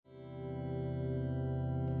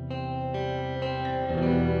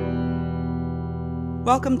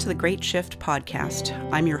Welcome to the Great Shift podcast.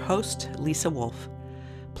 I'm your host, Lisa Wolf.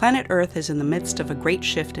 Planet Earth is in the midst of a great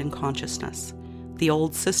shift in consciousness. The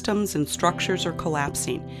old systems and structures are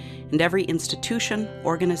collapsing, and every institution,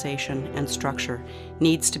 organization, and structure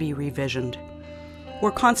needs to be revisioned. We're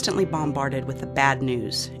constantly bombarded with the bad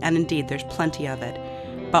news, and indeed there's plenty of it,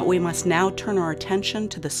 but we must now turn our attention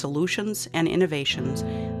to the solutions and innovations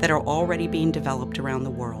that are already being developed around the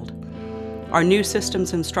world. Our new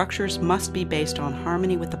systems and structures must be based on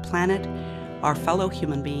harmony with the planet, our fellow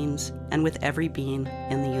human beings, and with every being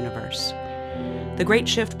in the universe. The Great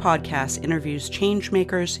Shift podcast interviews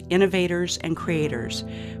changemakers, innovators, and creators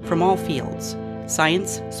from all fields: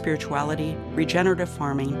 science, spirituality, regenerative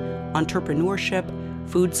farming, entrepreneurship,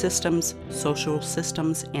 food systems, social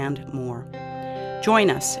systems, and more. Join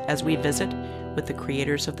us as we visit with the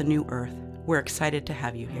creators of the new Earth. We're excited to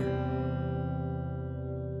have you here.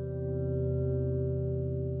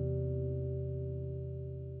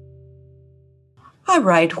 All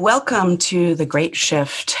right, welcome to The Great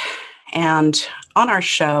Shift. And on our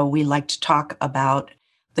show, we like to talk about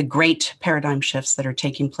the great paradigm shifts that are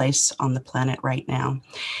taking place on the planet right now.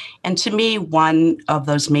 And to me, one of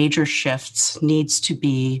those major shifts needs to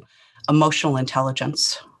be emotional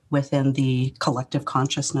intelligence within the collective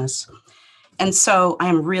consciousness. And so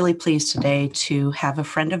I'm really pleased today to have a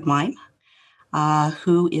friend of mine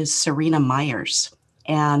who is Seryna Myers.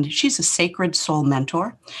 And she's a sacred soul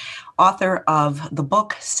mentor, author of the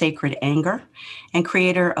book Sacred Anger, and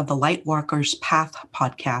creator of the Lightwalker's Path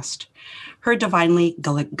podcast. Her divinely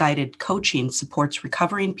guided coaching supports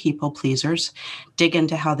recovering people pleasers dig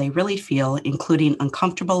into how they really feel, including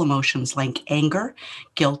uncomfortable emotions like anger,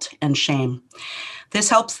 guilt, and shame. This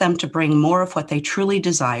helps them to bring more of what they truly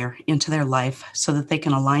desire into their life so that they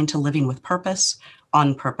can align to living with purpose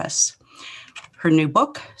on purpose. Her new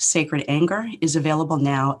book, Sacred Anger, is available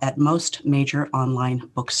now at most major online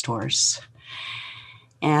bookstores.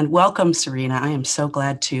 And welcome, Seryna. I am so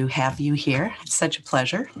glad to have you here. It's such a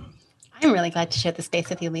pleasure. I'm really glad to share the space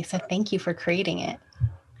with you, Lisa. Thank you for creating it.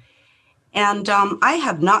 And I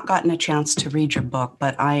have not gotten a chance to read your book,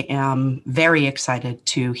 but I am very excited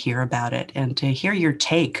to hear about it and to hear your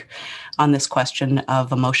take on this question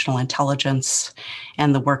of emotional intelligence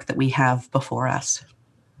and the work that we have before us.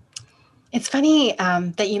 It's funny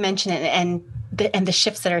that you mention it and the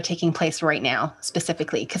shifts that are taking place right now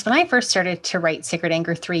specifically, because when I first started to write Sacred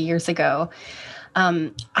Anger 3 years ago,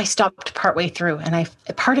 I stopped partway through, and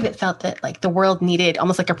part of it felt that like the world needed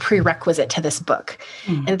almost like a prerequisite to this book.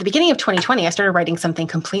 And at the beginning of 2020, I started writing something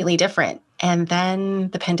completely different. And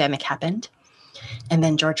then the pandemic happened, and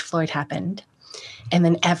then George Floyd happened, and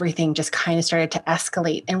then everything just kind of started to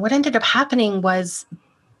escalate. And what ended up happening was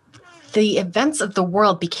the events of the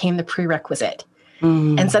world became the prerequisite.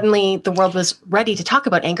 And suddenly the world was ready to talk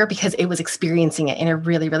about anger because it was experiencing it in a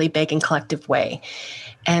really, really big and collective way.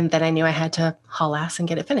 And then I knew I had to haul ass and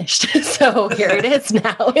get it finished. So here it is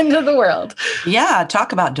now into the world. Yeah,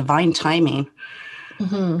 talk about divine timing.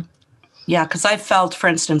 Mm-hmm. Yeah, because I felt, for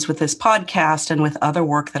instance, with this podcast and with other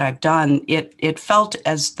work that I've done, it felt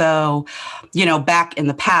as though, back in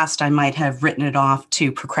the past, I might have written it off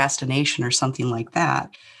to procrastination or something like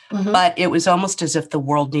that. Mm-hmm. But it was almost as if the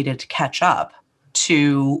world needed to catch up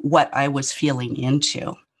to what I was feeling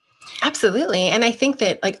into. Absolutely. And I think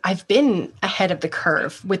that I've been ahead of the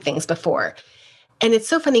curve with things before. And it's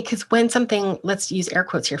so funny because when something, let's use air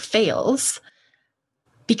quotes here, fails,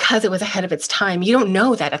 because it was ahead of its time, you don't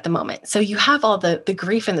know that at the moment. So you have all the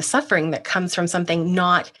grief and the suffering that comes from something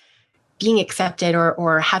not being accepted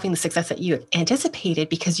or having the success that you anticipated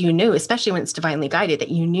because you knew, especially when it's divinely guided,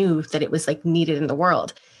 that you knew that it was needed in the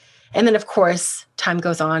world. And then, of course, time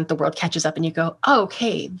goes on, the world catches up and you go, oh,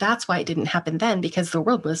 okay, that's why it didn't happen then, because the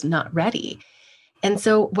world was not ready. And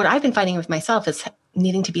so what I've been finding with myself is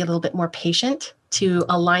needing to be a little bit more patient to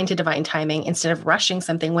align to divine timing instead of rushing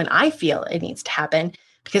something when I feel it needs to happen,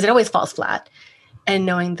 because it always falls flat. And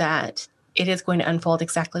knowing that it is going to unfold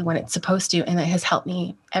exactly when it's supposed to. And that has helped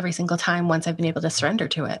me every single time once I've been able to surrender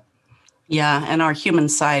to it. Yeah, and our human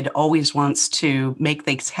side always wants to make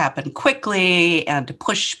things happen quickly and to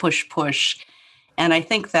push. And I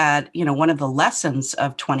think that, one of the lessons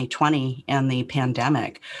of 2020 and the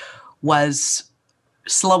pandemic was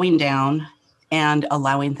slowing down and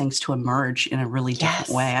allowing things to emerge in a really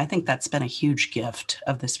different way. I think that's been a huge gift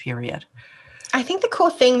of this period. I think the cool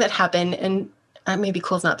thing that happened, and maybe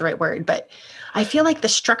cool is not the right word, but I feel like the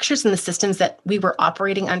structures and the systems that we were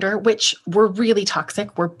operating under, which were really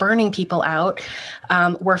toxic, were burning people out,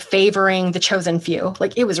 were favoring the chosen few.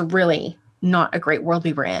 It was really not a great world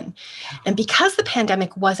we were in. And because the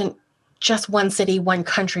pandemic wasn't just one city, one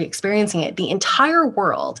country experiencing it. The entire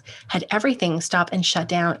world had everything stop and shut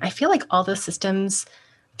down. I feel like all those systems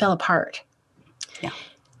fell apart. Yeah.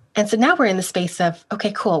 And so now we're in the space of,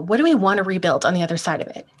 okay, cool. What do we want to rebuild on the other side of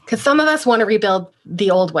it? Because some of us want to rebuild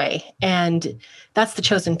the old way, and that's the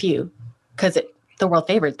chosen few, because the world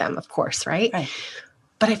favored them, of course, right? Right.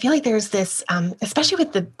 But I feel like there's this, especially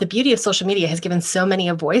with the beauty of social media has given so many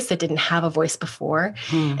a voice that didn't have a voice before.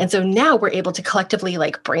 And so now we're able to collectively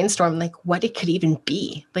like brainstorm like what it could even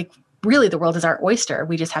be. Like really the world is our oyster.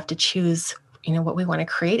 We just have to choose, what we want to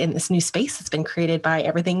create in this new space that's been created by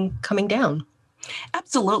everything coming down.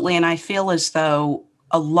 Absolutely. And I feel as though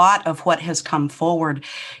a lot of what has come forward,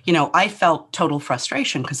 I felt total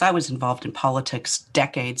frustration because I was involved in politics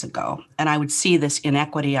decades ago, and I would see this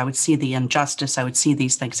inequity, I would see the injustice, I would see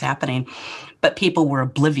these things happening, but people were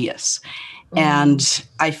oblivious. And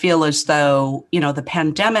I feel as though, the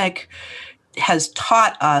pandemic has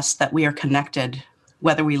taught us that we are connected,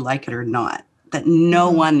 whether we like it or not, that no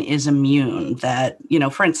one is immune, that,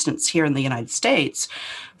 for instance, here in the United States,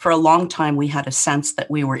 for a long time, we had a sense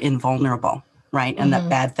that we were invulnerable, right? And that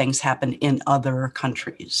bad things happened in other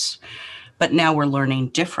countries. But now we're learning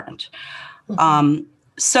different.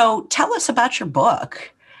 So tell us about your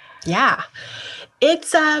book. Yeah.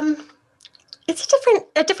 It's a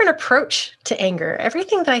different approach to anger.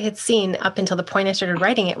 Everything that I had seen up until the point I started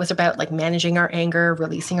writing it was about like managing our anger,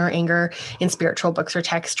 releasing our anger in spiritual books or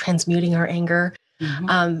texts, transmuting our anger.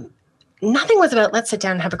 Nothing was about let's sit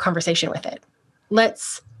down and have a conversation with it.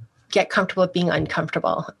 Let's get comfortable with being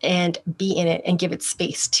uncomfortable and be in it and give it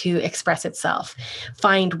space to express itself.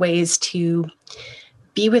 Find ways to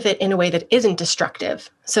be with it in a way that isn't destructive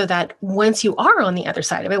so that once you are on the other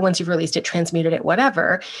side of it, once you've released it, transmuted it,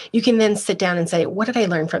 whatever, you can then sit down and say, what did I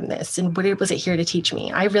learn from this? And what was it here to teach me?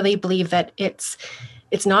 I really believe that it's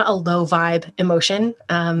not a low vibe emotion.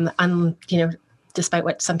 Despite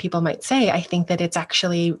what some people might say, I think that it's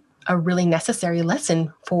actually a really necessary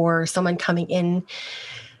lesson for someone coming in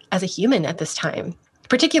as a human at this time,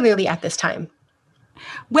 particularly at this time.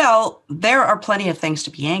 Well, there are plenty of things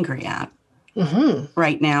to be angry at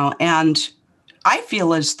right now. And I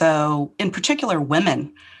feel as though, in particular,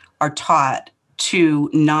 women are taught to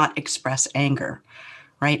not express anger,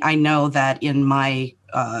 right? I know that in my,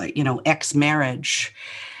 ex-marriage,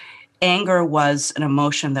 anger was an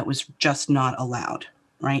emotion that was just not allowed,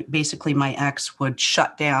 right? Basically, my ex would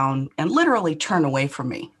shut down and literally turn away from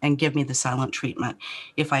me and give me the silent treatment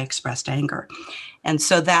if I expressed anger. And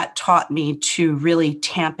so that taught me to really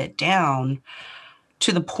tamp it down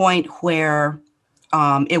to the point where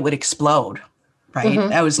it would explode, right?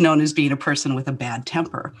 I was known as being a person with a bad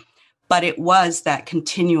temper. But it was that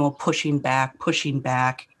continual pushing back,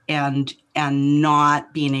 and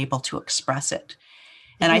not being able to express it.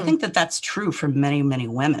 And I think that that's true for many, many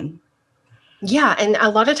women. Yeah. And a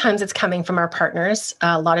lot of times it's coming from our partners.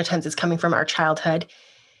 A lot of times it's coming from our childhood.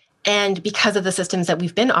 And because of the systems that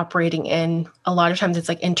we've been operating in, a lot of times it's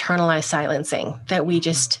like internalized silencing that we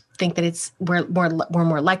just think that we're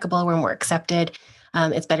more likable, we're more accepted.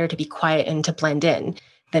 It's better to be quiet and to blend in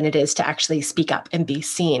than it is to actually speak up and be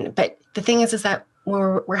seen. But the thing is that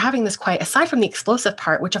we're having this quiet, aside from the explosive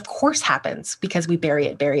part, which of course happens because we bury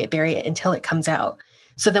it until it comes out.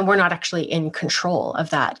 So then we're not actually in control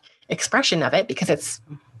of that expression of it because it's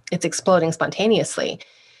exploding spontaneously.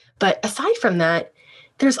 But aside from that,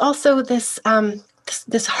 there's also this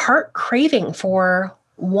heart craving for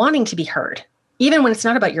wanting to be heard, even when it's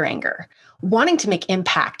not about your anger, wanting to make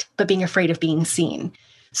impact, but being afraid of being seen.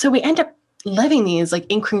 So we end up living these like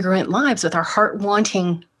incongruent lives with our heart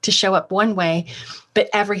wanting to show up one way, but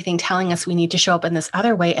everything telling us we need to show up in this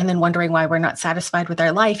other way, and then wondering why we're not satisfied with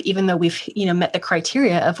our life, even though we've met the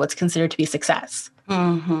criteria of what's considered to be success.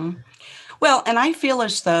 Well, and I feel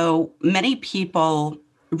as though many people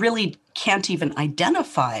really can't even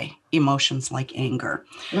identify emotions like anger.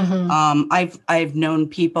 I've known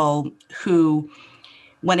people who,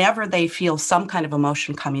 whenever they feel some kind of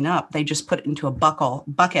emotion coming up, they just put it into a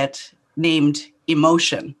bucket named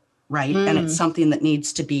emotion, right? And it's something that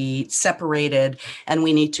needs to be separated, and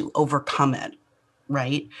we need to overcome it,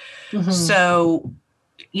 right? So,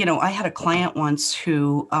 I had a client once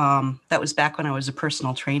who, that was back when I was a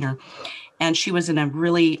personal trainer, and she was in a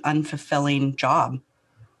really unfulfilling job.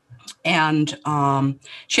 And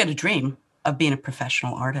she had a dream of being a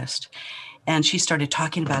professional artist. And she started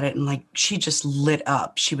talking about it, and like she just lit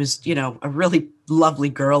up. She was, a really lovely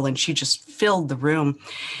girl, and she just filled the room.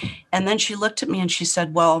 And then she looked at me and she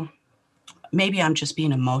said, well, maybe I'm just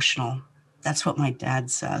being emotional. That's what my dad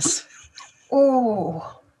says.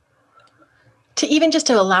 Oh,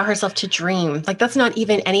 to allow herself to dream. Like that's not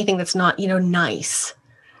even anything that's not, nice.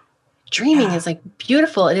 dreaming is like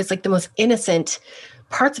beautiful. It is like the most innocent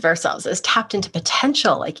parts of ourselves is tapped into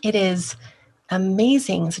potential. Like it is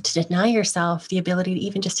amazing. So to deny yourself the ability to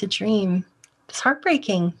even just to dream, it's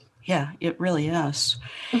heartbreaking. Yeah, it really is.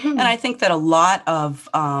 Mm-hmm. And I think that a lot of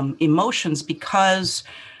emotions, because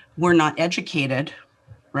we're not educated,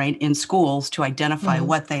 right, in schools to identify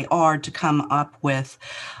what they are, to come up with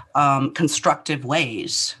constructive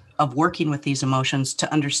ways of working with these emotions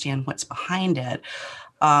to understand what's behind it.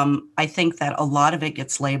 I think that a lot of it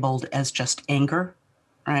gets labeled as just anger,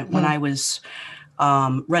 right? When I was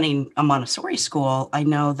running a Montessori school, I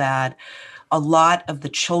know that a lot of the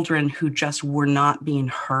children who just were not being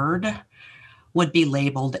heard would be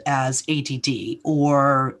labeled as ADD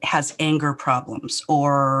or has anger problems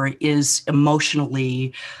or is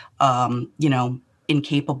emotionally,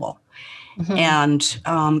 incapable. And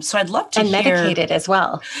so I'd love to and hear. medicated as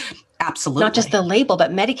well. Absolutely. Not just the label,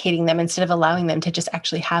 but medicating them instead of allowing them to just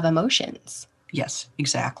actually have emotions. Yes,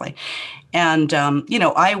 exactly. And, I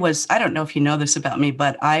don't know if you know this about me,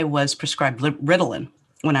 but I was prescribed Ritalin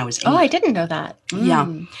when I was 8. Oh, I didn't know that. Yeah.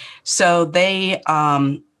 So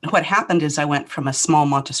what happened is I went from a small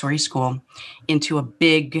Montessori school into a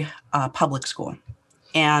big public school,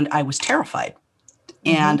 and I was terrified.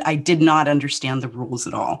 And I did not understand the rules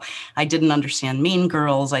at all. I didn't understand Mean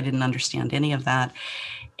Girls. I didn't understand any of that.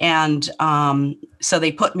 And so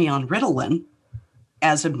they put me on Ritalin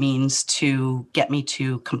as a means to get me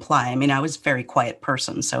to comply. I mean, I was a very quiet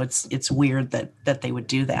person, so it's weird that they would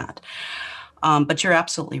do that. But you're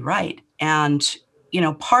absolutely right. And,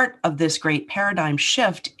 part of this great paradigm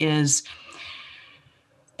shift is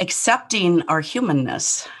accepting our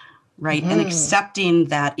humanness, right? And accepting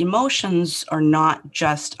that emotions are not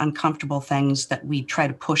just uncomfortable things that we try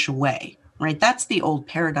to push away, right? That's the old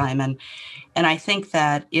paradigm. And I think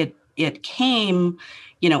that it came,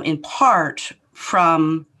 in part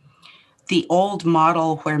from the old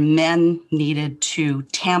model where men needed to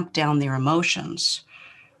tamp down their emotions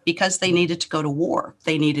because they needed to go to war.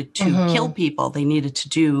 They needed to kill people. They needed to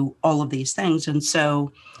do all of these things. And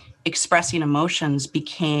so expressing emotions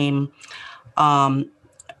became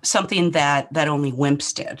something that only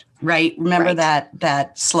wimps did, right? Remember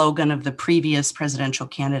that slogan of the previous presidential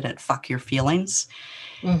candidate, "Fuck your feelings,"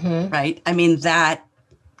 right? I mean, that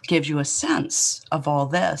gives you a sense of all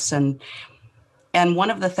this. And one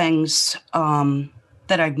of the things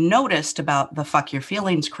that I've noticed about the "Fuck your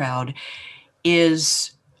feelings" crowd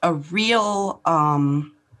is a real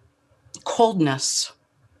coldness,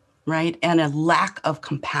 right? And a lack of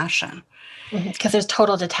compassion. Because there's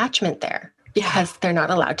total detachment there because they're not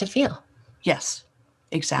allowed to feel. Yes,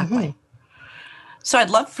 exactly. So I'd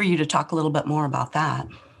love for you to talk a little bit more about that.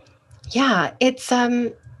 Yeah, it's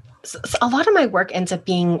a lot of my work ends up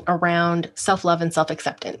being around self-love and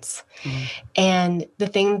self-acceptance. And the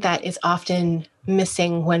thing that is often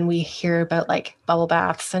missing when we hear about like bubble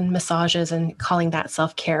baths and massages and calling that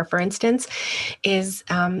self-care, for instance, is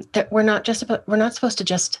that we're not supposed to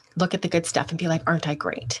just look at the good stuff and be like, aren't I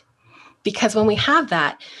great? Because when we have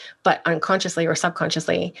that, but unconsciously or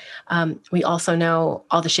subconsciously, we also know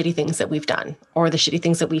all the shitty things that we've done or the shitty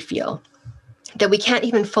things that we feel that we can't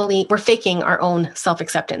even we're faking our own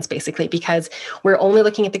self-acceptance basically, because we're only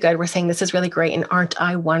looking at the good. We're saying this is really great. And aren't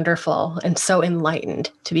I wonderful and so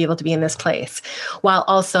enlightened to be able to be in this place, while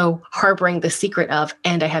also harboring the secret of,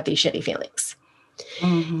 and I have these shitty feelings.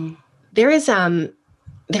 There is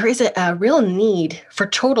a real need for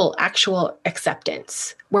total actual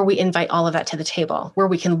acceptance where we invite all of that to the table, where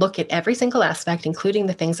we can look at every single aspect, including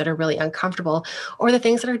the things that are really uncomfortable or the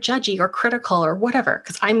things that are judgy or critical or whatever.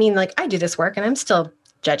 Because I mean, like, I do this work and I'm still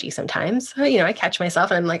judgy sometimes. I catch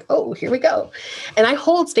myself and I'm like, oh, here we go. And I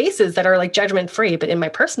hold spaces that are like judgment free, but in my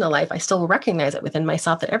personal life, I still recognize it within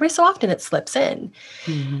myself that every so often it slips in.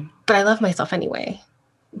 But I love myself anyway,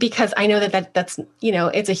 because I know that's,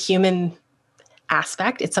 it's a human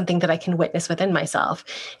aspect. It's something that I can witness within myself.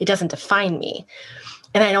 It doesn't define me.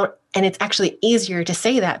 And it's actually easier to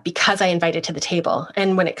say that because I invite it to the table.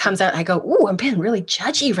 And when it comes out, I go, ooh, I'm being really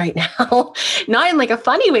judgy right now. Not in like a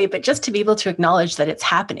funny way, but just to be able to acknowledge that it's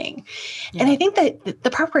happening. And I think that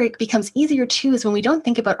the part where it becomes easier too is when we don't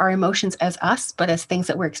think about our emotions as us, but as things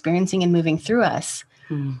that we're experiencing and moving through us.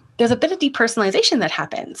 There's a bit of depersonalization that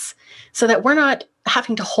happens so that we're not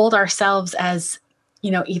having to hold ourselves as,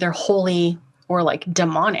 either holy or like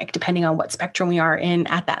demonic, depending on what spectrum we are in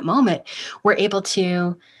at that moment. We're able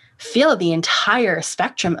to feel the entire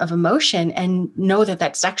spectrum of emotion and know that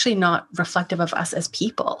that's actually not reflective of us as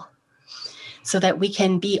people, so that we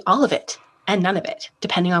can be all of it and none of it,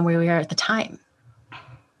 depending on where we are at the time.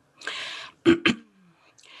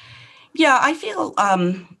 Yeah, I feel,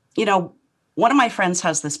 one of my friends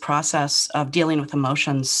has this process of dealing with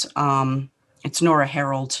emotions. It's Nora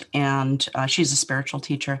Harold, and she's a spiritual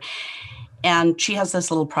teacher. And she has this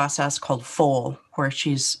little process called FOAL, where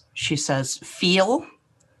she says, feel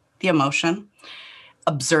the emotion,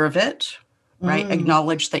 observe it, right?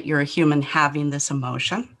 Acknowledge that you're a human having this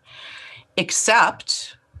emotion,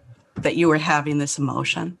 accept that you are having this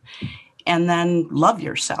emotion, and then love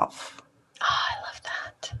yourself. Oh, I love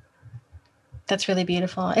that. That's really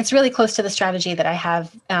beautiful. It's really close to the strategy that I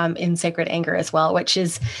have in Sacred Anger as well, which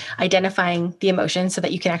is identifying the emotion so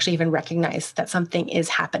that you can actually even recognize that something is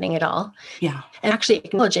happening at all. Yeah. And actually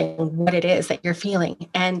acknowledging what it is that you're feeling.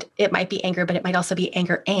 And it might be anger, but it might also be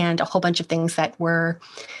anger and a whole bunch of things that were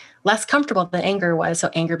less comfortable than anger was. So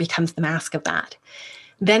anger becomes the mask of that.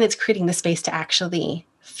 Then it's creating the space to actually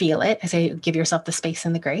feel it. I say, give yourself the space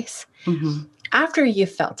and the grace. Mm-hmm. After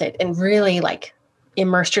you've felt it and really like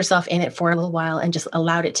immersed yourself in it for a little while and just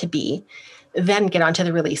allowed it to be, then get onto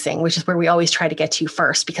the releasing, which is where we always try to get to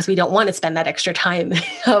first, because we don't want to spend that extra time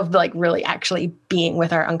of like really actually being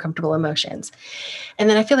with our uncomfortable emotions. And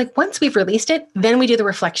then I feel like once we've released it, then we do the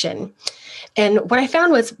reflection. And what I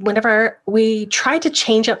found was whenever we tried to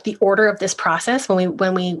change up the order of this process,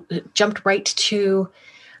 when we jumped right to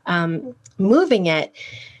moving it,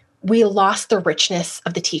 we lost the richness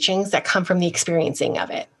of the teachings that come from the experiencing of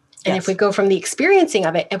it. And if we go from the experiencing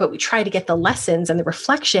of it, but we try to get the lessons and the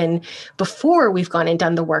reflection before we've gone and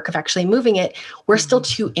done the work of actually moving it, we're still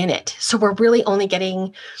too in it. So we're really only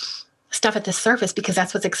getting stuff at the surface because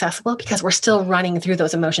that's what's accessible, because we're still running through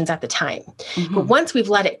those emotions at the time. Mm-hmm. But once we've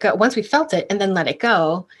let it go, once we've felt it and then let it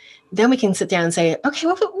go, then we can sit down and say, okay,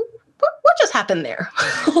 what just happened there?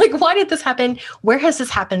 Like, why did this happen? Where has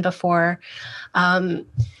this happened before?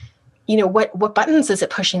 What buttons is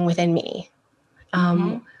it pushing within me?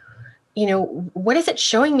 What is it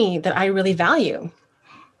showing me that I really value?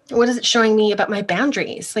 What is it showing me about my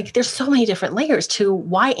boundaries? Like, there's so many different layers to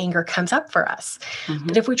why anger comes up for us. Mm-hmm.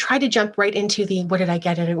 But if we try to jump right into the, what did I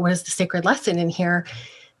get and what is the sacred lesson in here,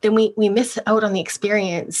 then we miss out on the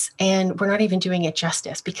experience, and we're not even doing it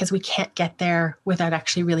justice because we can't get there without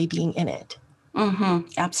actually really being in it. Mm-hmm.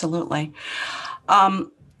 Absolutely.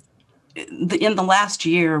 In the last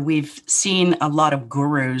year, we've seen a lot of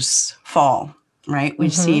gurus fall. Right.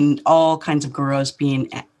 We've seen all kinds of gurus being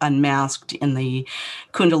unmasked in the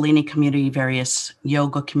Kundalini community, various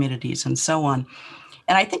yoga communities, and so on.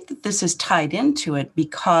 And I think that this is tied into it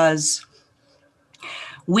because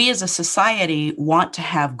we as a society want to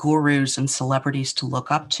have gurus and celebrities to look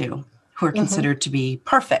up to who are considered to be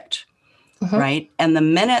perfect. Right. And the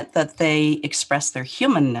minute that they express their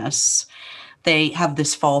humanness, they have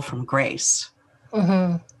this fall from grace.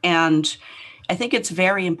 And I think it's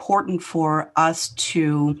very important for us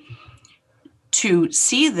to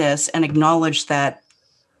see this and acknowledge that,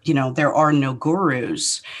 there are no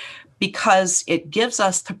gurus, because it gives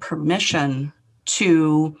us the permission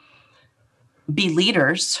to be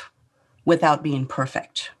leaders without being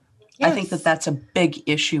perfect. Yes. I think that that's a big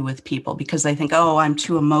issue with people because they think, oh, I'm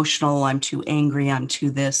too emotional, I'm too angry, I'm too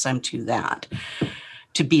this, I'm too that,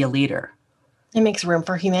 to be a leader. It makes room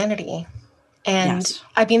for humanity. And yes.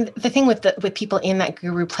 I mean, the thing with people in that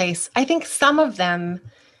guru place, I think some of them,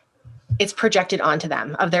 it's projected onto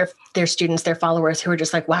them of their students, their followers who are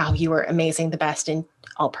just like, wow, you were amazing, the best and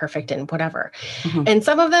all perfect and whatever. And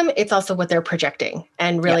some of them, it's also what they're projecting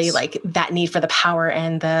and really like that need for the power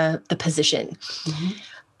and the position.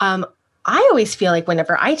 I always feel like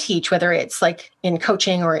whenever I teach, whether it's like in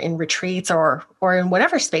coaching or in retreats or in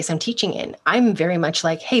whatever space I'm teaching in, I'm very much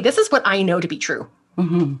like, hey, this is what I know to be true.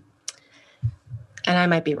 And I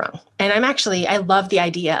might be wrong. And I love the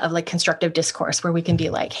idea of like constructive discourse where we can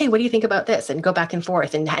be like, hey, what do you think about this? And go back and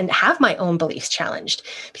forth and have my own beliefs challenged.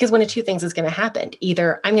 Because one of two things is going to happen.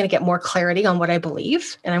 Either I'm going to get more clarity on what I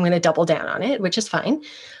believe and I'm going to double down on it, which is fine.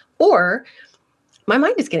 Or my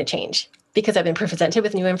mind is going to change because I've been presented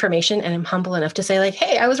with new information and I'm humble enough to say like,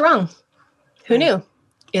 hey, I was wrong. Who knew?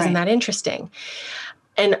 Isn't that interesting?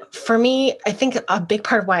 And for me, I think a big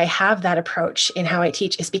part of why I have that approach in how I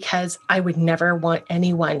teach is because I would never want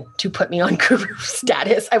anyone to put me on guru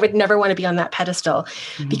status. I would never want to be on that pedestal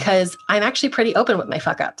because I'm actually pretty open with my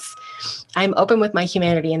fuck ups. I'm open with my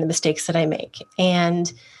humanity and the mistakes that I make.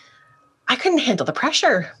 And I couldn't handle the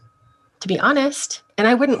pressure, to be honest. And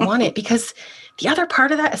I wouldn't want it because the other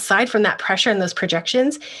part of that, aside from that pressure and those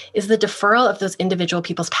projections, is the deferral of those individual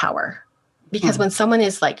people's power. Because when someone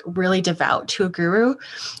is like really devout to a guru,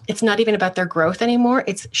 it's not even about their growth anymore.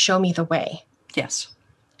 It's show me the way. Yes.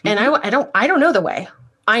 And I don't know the way.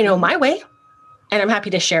 I know my way and I'm happy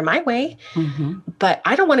to share my way, but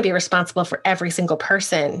I don't want to be responsible for every single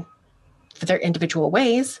person for their individual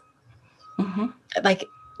ways. Mm-hmm. Like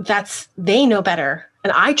they know better.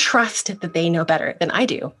 And I trust that they know better than I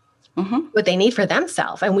do what they need for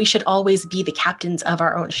themselves. And we should always be the captains of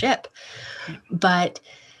our own ship. But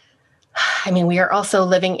I mean, we are also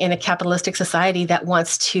living in a capitalistic society that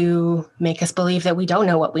wants to make us believe that we don't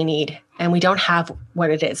know what we need and we don't have what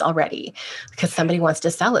it is already because somebody wants to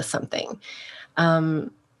sell us something.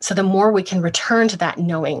 So the more we can return to that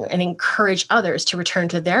knowing and encourage others to return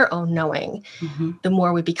to their own knowing, the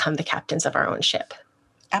more we become the captains of our own ship.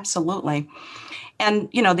 Absolutely. And,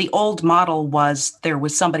 the old model was there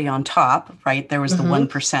was somebody on top, right? There was the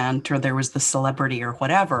 1% or there was the celebrity or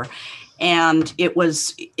whatever. And it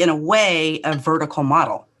was, in a way, a vertical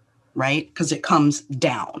model, right? Because it comes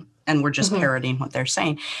down and we're just parroting what they're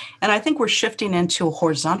saying. And I think we're shifting into a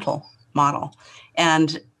horizontal model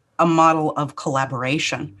and a model of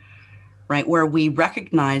collaboration, right? Where we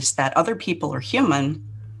recognize that other people are human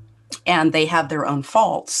and they have their own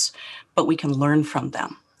faults, but we can learn from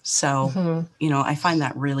them. So, I find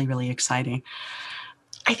that really, really exciting.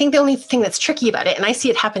 I think the only thing that's tricky about it, and I see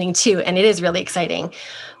it happening too, and it is really exciting,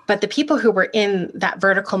 but the people who were in that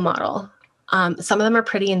vertical model, some of them are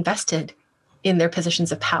pretty invested in their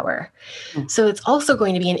positions of power. So it's also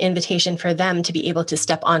going to be an invitation for them to be able to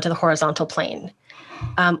step onto the horizontal plane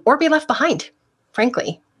or be left behind,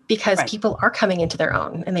 frankly, because people are coming into their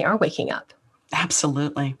own and they are waking up.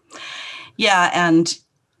 Absolutely. Yeah. And,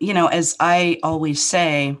 as I always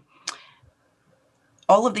say,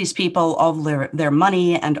 all of these people, all of their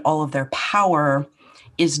money and all of their power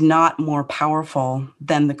is not more powerful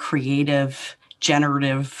than the creative,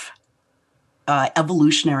 generative,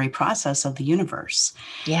 evolutionary process of the universe.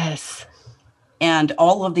 Yes. And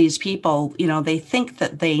all of these people, they think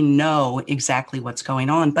that they know exactly what's going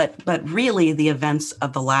on, but really the events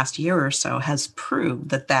of the last year or so has proved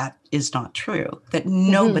that that is not true, that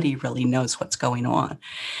nobody really knows what's going on.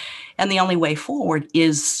 And the only way forward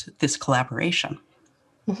is this collaboration.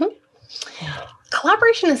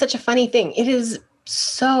 Collaboration is such a funny thing. It is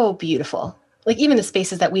so beautiful. Like even the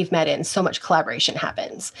spaces that we've met in, so much collaboration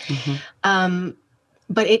happens.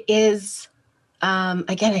 But it is,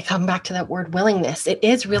 again, I come back to that word willingness. It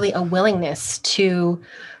is really a willingness to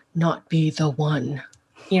not be the one.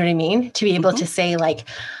 You know what I mean? To be able to say like,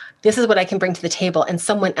 this is what I can bring to the table, and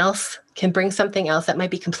someone else can bring something else that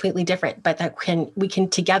might be completely different, but that we can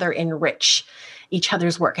together enrich each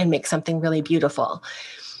other's work and make something really beautiful.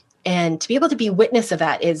 And to be able to be witness of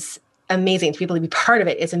that is amazing. To be able to be part of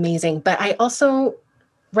it is amazing. But I also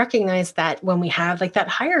recognize that when we have like that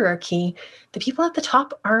hierarchy, the people at the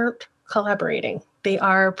top aren't collaborating. They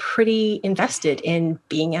are pretty invested in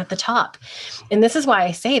being at the top. And this is why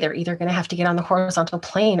I say they're either going to have to get on the horizontal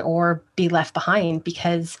plane or be left behind,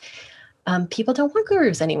 because people don't want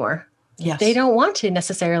gurus anymore. Yes. They don't want to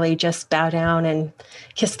necessarily just bow down and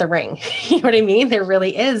kiss the ring. You know what I mean? There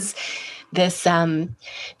really is this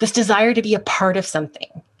desire to be a part of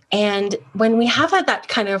something. And when we have that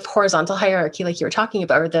kind of horizontal hierarchy, like you were talking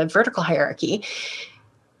about, or the vertical hierarchy,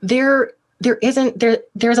 there's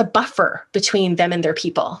a buffer between them and their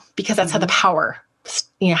people, because that's how the power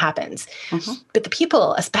happens. But the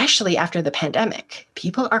people, especially after the pandemic,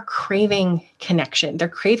 people are craving connection. They're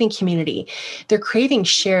craving community. They're craving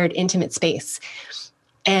shared intimate space.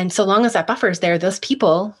 And so long as that buffer is there, those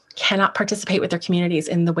people cannot participate with their communities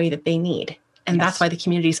in the way that they need. And that's why the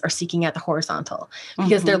communities are seeking out the horizontal,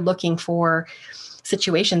 because they're looking for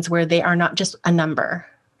situations where they are not just a number,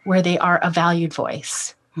 where they are a valued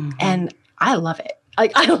voice. And I love it.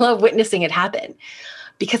 I love witnessing it happen,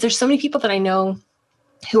 because there's so many people that I know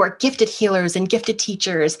who are gifted healers and gifted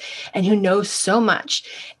teachers and who know so much,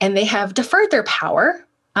 and they have deferred their power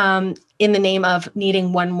in the name of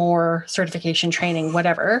needing one more certification, training,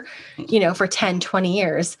 whatever, for 10, 20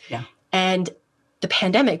 years. Yeah. And the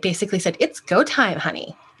pandemic basically said, it's go time,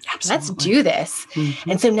 honey. Absolutely. Let's do this.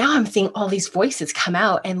 And so now I'm seeing all these voices come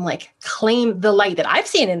out and like claim the light that I've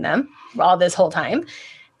seen in them all this whole time.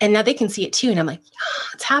 And now they can see it too. And I'm like,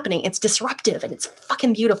 yeah, it's happening. It's disruptive and it's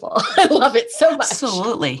fucking beautiful. I love it so much.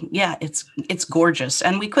 Absolutely. Yeah, it's gorgeous.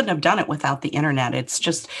 And we couldn't have done it without the internet. It's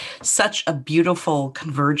just such a beautiful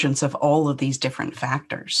convergence of all of these different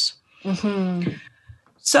factors.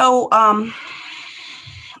 So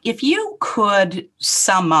if you could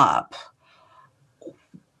sum up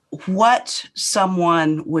what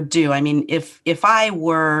someone would do, I mean, if I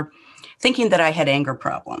were thinking that I had anger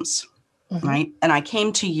problems, right? And I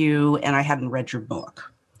came to you and I hadn't read your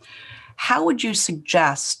book, how would you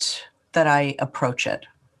suggest that I approach it?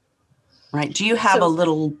 Right? Do you have a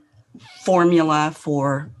little formula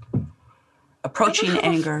for approaching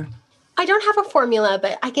anger? I don't have a formula,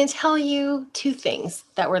 but I can tell you two things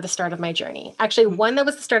that were the start of my journey. Actually, one that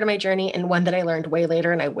was the start of my journey and one that I learned way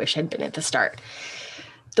later and I wish had been at the start.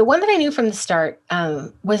 The one that I knew from the start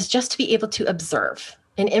was just to be able to observe,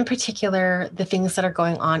 and in particular, the things that are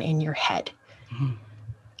going on in your head. Mm-hmm.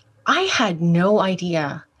 I had no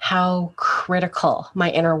idea how critical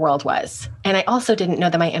my inner world was. And I also didn't know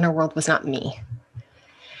that my inner world was not me.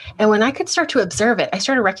 And when I could start to observe it, I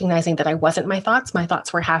started recognizing that I wasn't my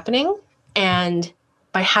thoughts were happening. And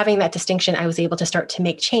by having that distinction, I was able to start to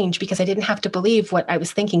make change because I didn't have to believe what I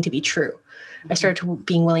was thinking to be true. I started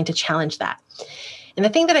being willing to challenge that. And the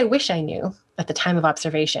thing that I wish I knew at the time of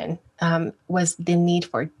observation was the need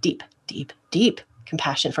for deep, deep, deep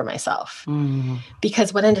compassion for myself. Mm.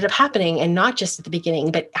 Because what ended up happening, and not just at the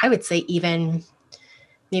beginning, but I would say even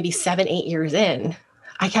maybe 7-8 years in,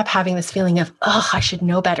 I kept having this feeling of, oh, I should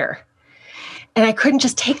know better. And I couldn't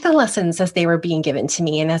just take the lessons as they were being given to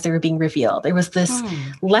me and as they were being revealed. There was this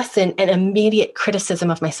lesson and immediate criticism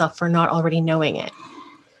of myself for not already knowing it.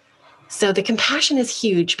 So the compassion is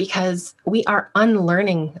huge because we are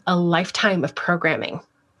unlearning a lifetime of programming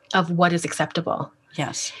of what is acceptable.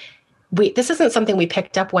 Yes. This isn't something we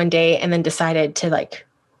picked up one day and then decided to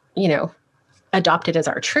adopt it as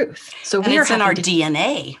our truth. So it's in our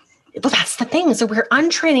DNA. Well, that's the thing. So we're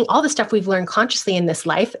untraining all the stuff we've learned consciously in this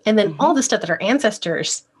life, and then all the stuff that our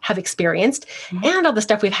ancestors have experienced, and all the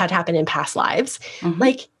stuff we've had happen in past lives.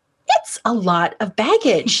 Like, it's a lot of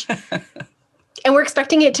baggage. And we're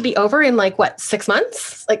expecting it to be over in 6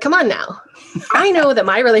 months? Like, come on now. I know that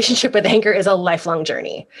my relationship with anger is a lifelong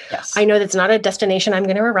journey. Yes. I know that's not a destination I'm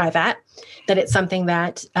going to arrive at, that it's something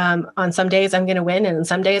that on some days I'm going to win, and on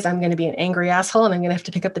some days I'm going to be an angry asshole, and I'm going to have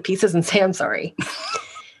to pick up the pieces and say, I'm sorry.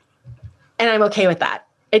 And I'm okay with that.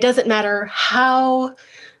 It doesn't matter how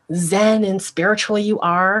zen and spiritual you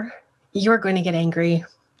are, you're going to get angry.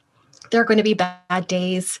 There are going to be bad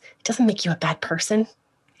days. It doesn't make you a bad person.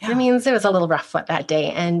 Yeah. It means it was a little rough that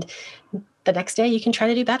day. And the next day you can try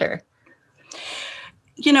to do better.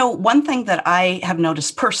 One thing that I have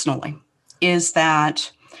noticed personally is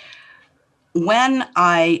that when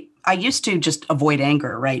I used to just avoid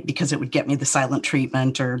anger, right? Because it would get me the silent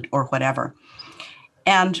treatment or whatever.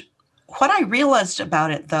 And what I realized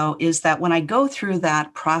about it, though, is that when I go through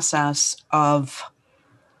that process of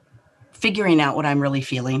figuring out what I'm really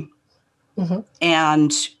feeling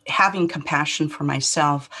and having compassion for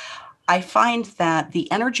myself, I find that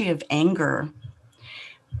the energy of anger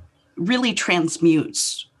really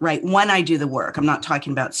transmutes, right? When I do the work, I'm not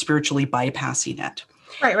talking about spiritually bypassing it.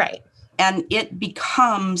 Right. And it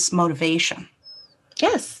becomes motivation.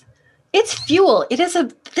 Yes. It's fuel.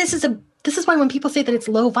 This is why when people say that it's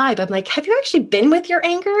low vibe, I'm like, have you actually been with your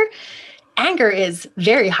anger? Anger is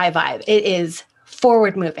very high vibe. It is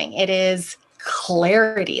forward moving. It is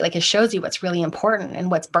clarity. Like, it shows you what's really important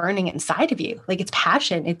and what's burning inside of you. Like, it's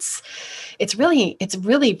passion. It's really,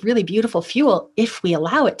 really beautiful fuel if we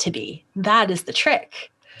allow it to be. That is the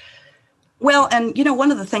trick. Well, and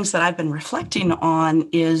one of the things that I've been reflecting on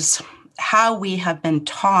is how we have been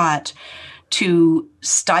taught to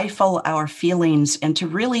stifle our feelings and to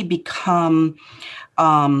really become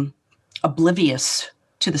oblivious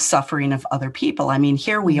to the suffering of other people. I mean,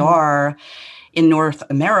 here we are in North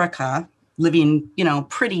America living,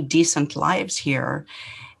 pretty decent lives here.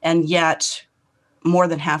 And yet more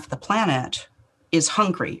than half the planet is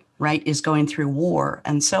hungry, right? Is going through war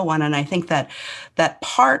and so on. And I think that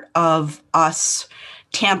part of us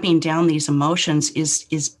tamping down these emotions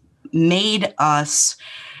is made us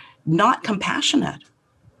not compassionate,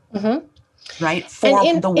 right?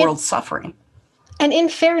 For the world's suffering. And in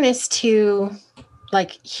fairness to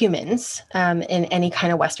humans in any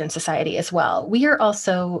kind of Western society as well, we are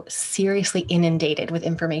also seriously inundated with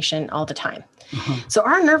information all the time. So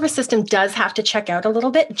our nervous system does have to check out a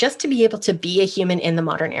little bit just to be able to be a human in the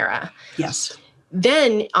modern era. Yes.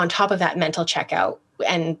 Then on top of that mental checkout,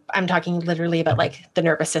 and I'm talking literally about the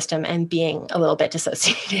nervous system and being a little bit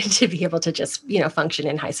dissociated to be able to just, function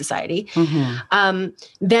in high society.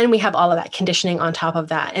 Then we have all of that conditioning on top of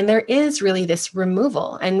that. And there is really this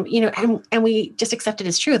removal and we just accept it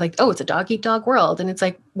as true. Oh, it's a dog eat dog world. And it's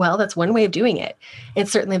well, that's one way of doing it.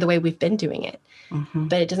 It's certainly the way we've been doing it,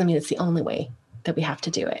 but it doesn't mean it's the only way that we have to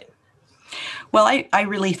do it. Well, I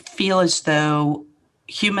really feel as though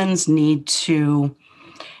humans need to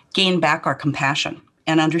gain back our compassion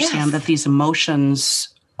and understand that these emotions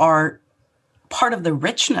are part of the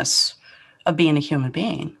richness of being a human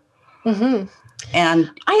being. And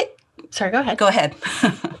sorry, go ahead. Go ahead.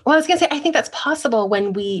 Well, I was going to say, I think that's possible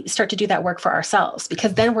when we start to do that work for ourselves,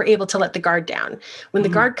 because then we're able to let the guard down. When the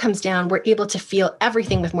guard comes down, we're able to feel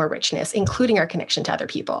everything with more richness, including our connection to other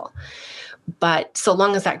people. But so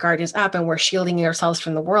long as that guard is up and we're shielding ourselves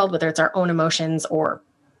from the world, whether it's our own emotions or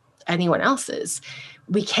anyone else's,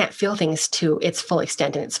 we can't feel things to its full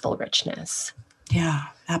extent and its full richness. Yeah,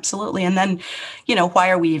 absolutely. And then, why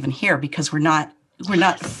are we even here? Because we're not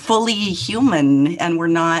fully human, and we're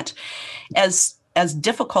not as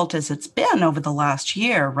difficult as it's been over the last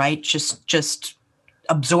year, right? Just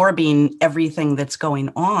absorbing everything that's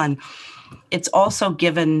going on. It's also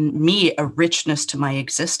given me a richness to my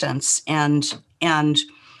existence, and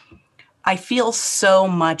I feel so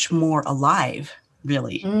much more alive,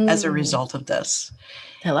 really, as a result of this.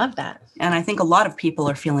 I love that. And I think a lot of people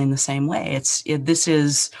are feeling the same way. This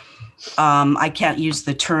is, I can't use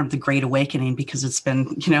the term the Great Awakening because it's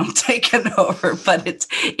been, taken over, but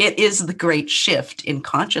it is the great shift in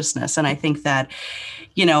consciousness. And I think that,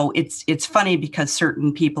 it's funny because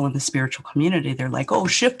certain people in the spiritual community, they're like, oh,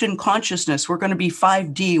 shift in consciousness. We're going to be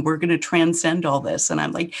 5D. We're going to transcend all this. And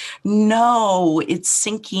I'm like, no, it's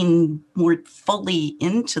sinking more fully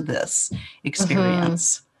into this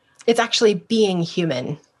experience. It's actually being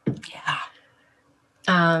human. Yeah.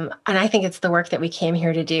 And I think it's the work that we came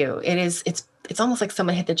here to do. It's almost like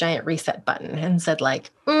someone hit the giant reset button and said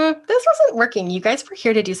like, this wasn't working. You guys were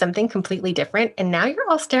here to do something completely different. And now you're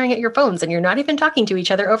all staring at your phones and you're not even talking to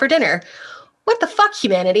each other over dinner. What the fuck,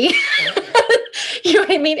 humanity? You know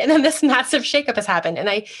what I mean? And then this massive shakeup has happened. And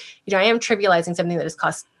I am trivializing something that has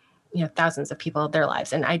cost, thousands of people their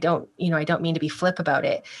lives. And I don't mean to be flip about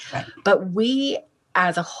it, right. But we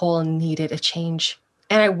as a whole needed a change.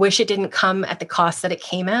 And I wish it didn't come at the cost that it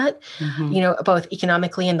came at, both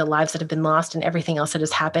economically and the lives that have been lost and everything else that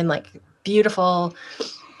has happened, like beautiful,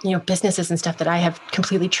 businesses and stuff that I have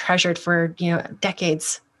completely treasured for,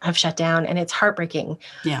 decades have shut down, and it's heartbreaking.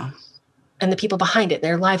 Yeah. And the people behind it,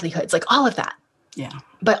 their livelihoods, like all of that. Yeah.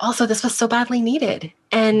 But also this was so badly needed.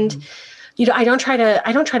 And I don't try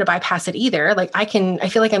to bypass it either. Like I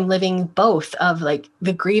feel like I'm living both of like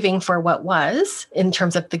the grieving for what was in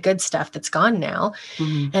terms of the good stuff that's gone now,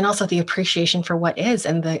 and also the appreciation for what is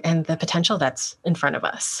and the potential that's in front of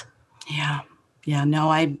us. Yeah. Yeah. No,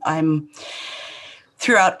 I'm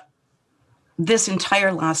throughout this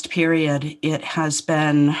entire last period, it has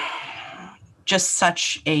been just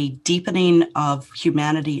such a deepening of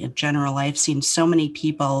humanity in general. I've seen so many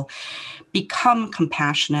people become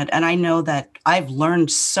compassionate. And I know that I've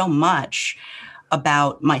learned so much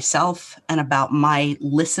about myself and about my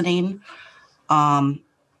listening. And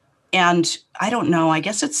I don't know, I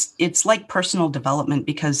guess it's like personal development,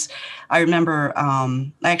 because I remember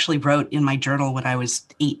I actually wrote in my journal when I was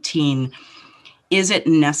 18, is it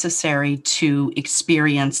necessary to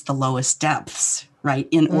experience the lowest depths, right,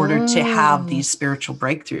 in order to have these spiritual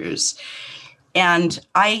breakthroughs? And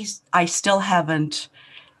I still haven't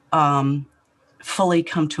fully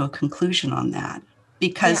come to a conclusion on that,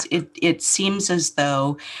 because it seems as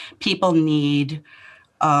though people need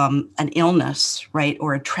an illness, right,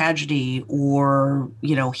 or a tragedy, or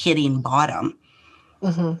hitting bottom.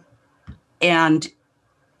 And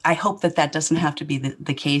I hope that doesn't have to be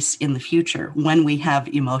the case in the future when we have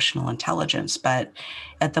emotional intelligence. But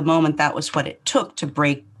at the moment, that was what it took to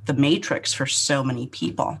break the matrix for so many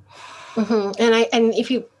people. And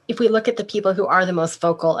if we look at the people who are the most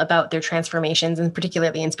vocal about their transformations, and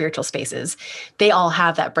particularly in spiritual spaces, they all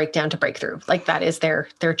have that breakdown to breakthrough. Like that is their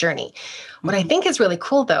journey. What I think is really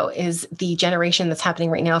cool, though, is the generation that's happening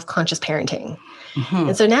right now of conscious parenting.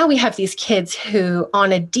 And so now we have these kids who,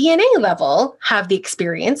 on a DNA level, have the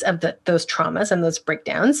experience of those traumas and those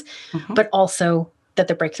breakdowns, but also that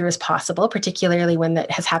the breakthrough is possible, particularly when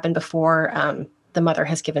that has happened before the mother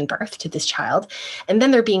has given birth to this child. And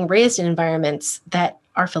then they're being raised in environments that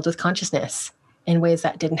are filled with consciousness in ways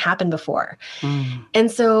that didn't happen before.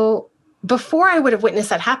 And so before I would have witnessed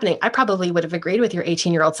that happening, I probably would have agreed with your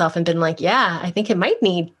 18-year-old self and been like, yeah, I think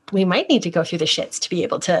we might need to go through the shits to be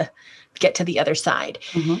able to get to the other side.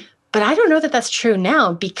 But I don't know that that's true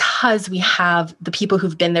now, because we have the people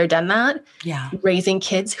who've been there, done that, raising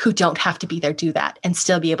kids who don't have to be there, do that, and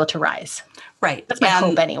still be able to rise. Right. That's my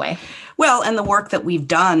hope anyway. Well, and the work that we've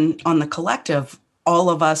done on the collective,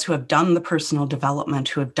 all of us who have done the personal development,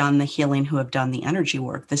 who have done the healing, who have done the energy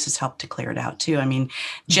work, this has helped to clear it out too. I mean,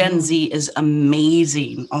 Gen Z is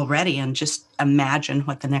amazing already. And just imagine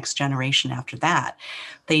what the next generation after that,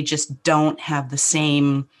 they just don't have the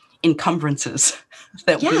same encumbrances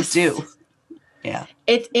that we do. Yeah.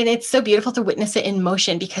 It's so beautiful to witness it in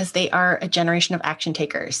motion, because they are a generation of action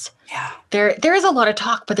takers. Yeah. There is a lot of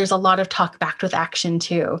talk, but there's a lot of talk backed with action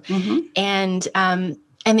too. And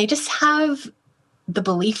And they just have the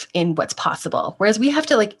belief in what's possible. Whereas we have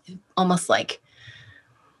to like almost like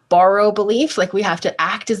borrow belief. Like we have to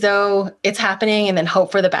act as though it's happening and then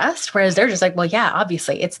hope for the best. Whereas they're just like, well, yeah,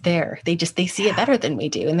 obviously it's there. They see it better than we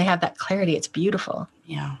do. And they have that clarity. It's beautiful.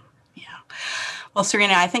 Yeah. Yeah. Well,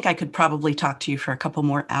 Seryna, I think I could probably talk to you for a couple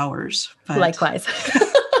more hours. But... Likewise.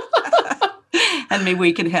 And maybe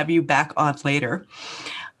we can have you back on later.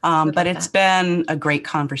 But it's been a great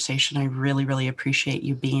conversation. I really, really appreciate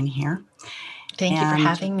you being here. Thank you for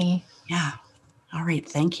having me. Yeah. All right.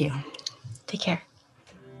 Thank you. Take care.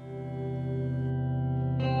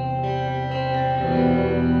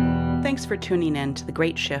 Thanks for tuning in to The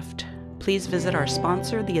Great Shift. Please visit our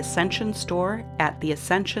sponsor, The Ascension Store, at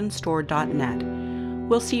theascensionstore.net.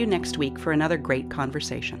 We'll see you next week for another great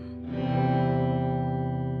conversation.